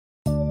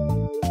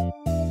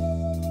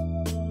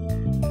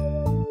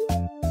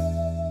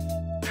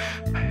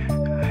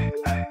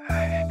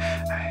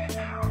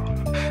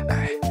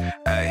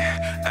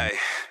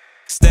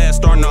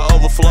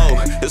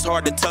It's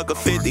hard to tuck a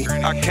 50.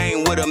 I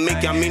came with a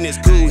Mickey, I mean it's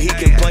cool. He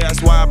can play,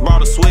 that's why I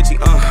brought a switchy.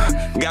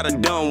 Got a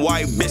dumb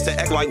white bitch that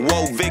act like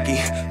whoa Vicky.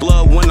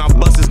 Love when I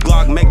bust his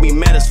Glock, make me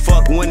mad as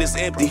fuck when it's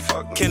empty.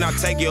 Can I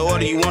take your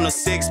order? You want a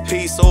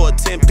 6-piece or a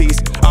 10-piece?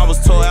 I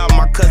was told out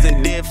my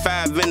cousin did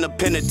 5 in the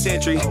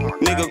penitentiary.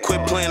 Nigga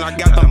quit playing, I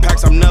got them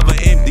packs, I'm never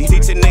empty.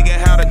 Teach a nigga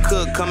how to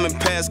cook, coming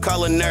past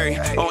culinary.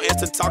 On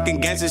Insta talking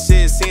gangster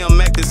shit, see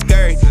him acting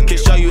scary. Can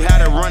show you how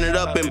to run it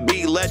up and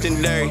be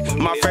legendary.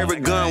 My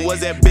favorite gun was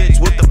that bitch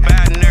with the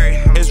binary.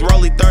 It's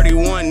Rolly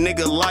 31,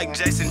 nigga like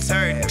Jason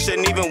Terry.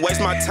 Shouldn't even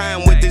waste my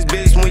time with this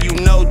bitch when you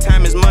know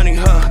time is money,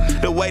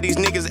 The way these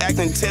niggas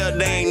actin' tell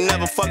they ain't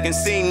never fucking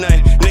seen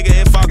nothing.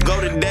 Nigga, if I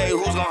go today,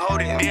 who's gon'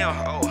 hold it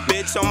down?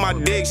 Bitch on my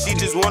dick, she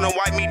just wanna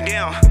wipe me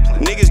down.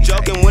 Niggas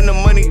joking when the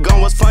money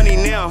gone, what's funny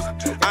now?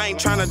 I ain't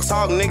tryna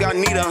talk, nigga, I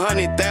need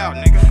 100,000.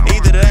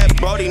 Either that,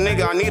 Brody,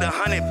 nigga, I need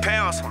 100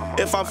 pounds.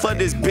 If I fuck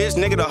this bitch,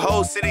 nigga, the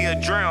whole city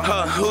will drown.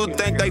 Who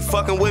think they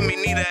fucking with me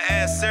need to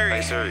ask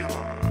Siri.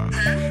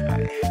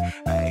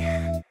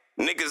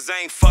 Niggas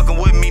ain't fucking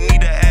with me,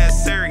 need to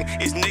ask Siri.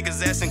 These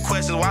niggas asking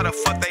questions, why the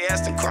fuck they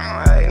asking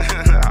crime?